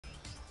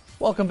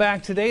Welcome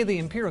back. Today, the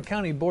Imperial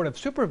County Board of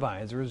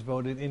Supervisors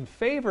voted in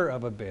favor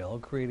of a bill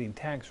creating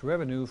tax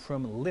revenue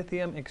from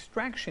lithium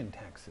extraction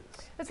taxes.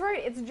 That's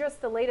right. It's just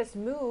the latest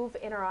move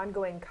in our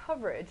ongoing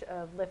coverage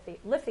of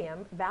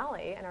Lithium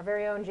Valley, and our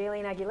very own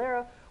Jaylene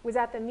Aguilera was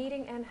at the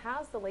meeting and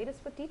has the latest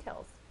with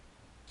details.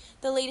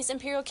 The latest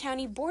Imperial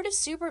County Board of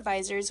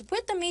Supervisors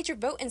with a major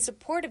vote in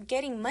support of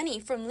getting money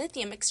from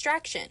lithium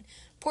extraction.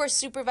 4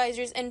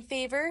 supervisors in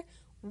favor,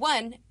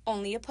 1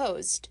 only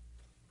opposed.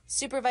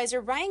 Supervisor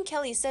Ryan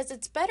Kelly says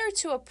it's better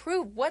to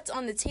approve what's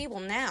on the table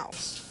now.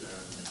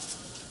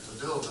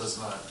 The bill does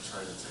not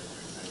try to take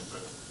anything,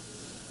 but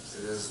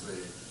it is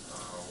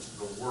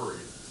the worry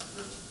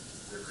that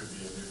there could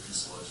be a new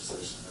piece of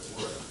legislation that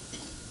would,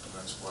 and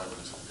that's why we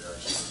took the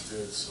action we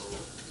did. So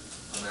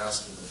I'm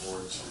asking the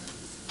board to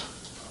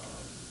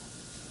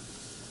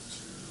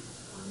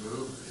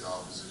remove the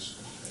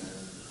opposition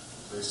and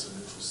place a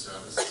neutral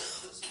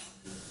status.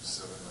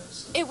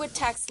 It would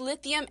tax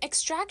lithium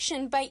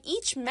extraction by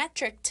each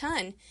metric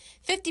ton.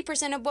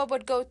 50% of what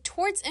would go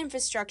towards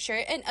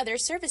infrastructure and other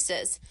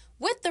services,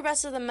 with the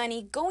rest of the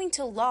money going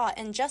to law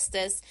and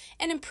justice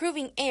and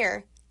improving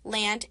air,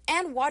 land,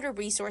 and water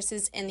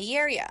resources in the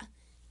area.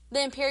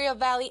 The Imperial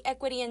Valley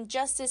Equity and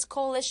Justice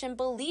Coalition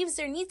believes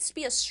there needs to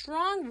be a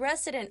strong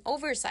resident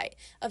oversight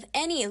of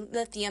any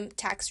lithium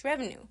tax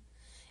revenue,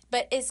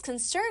 but is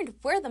concerned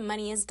where the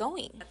money is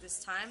going. At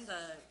this time,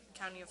 the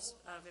County of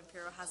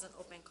Imperial has an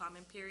open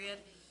comment period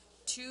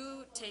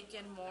to take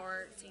in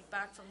more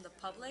feedback from the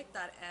public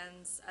that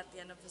ends at the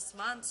end of this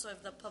month. So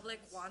if the public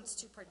wants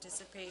to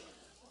participate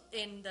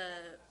in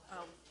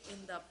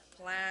the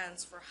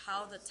plans for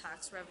how the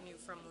tax revenue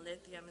from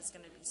lithium is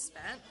going to be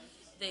spent,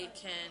 they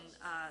can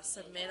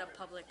submit a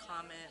public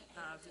comment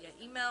via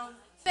email.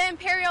 The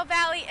Imperial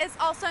Valley is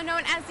also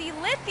known as the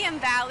Lithium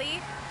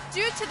Valley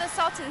due to the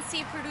Salton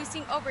Sea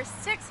producing over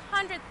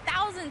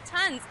 600,000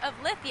 tons of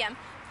lithium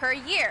per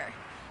year.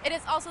 It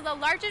is also the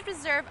largest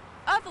reserve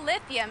of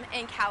lithium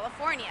in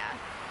California.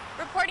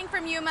 Reporting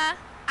from Yuma,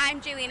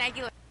 I'm Jaylene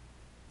Aguilera.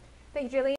 Thank you, Jaylene.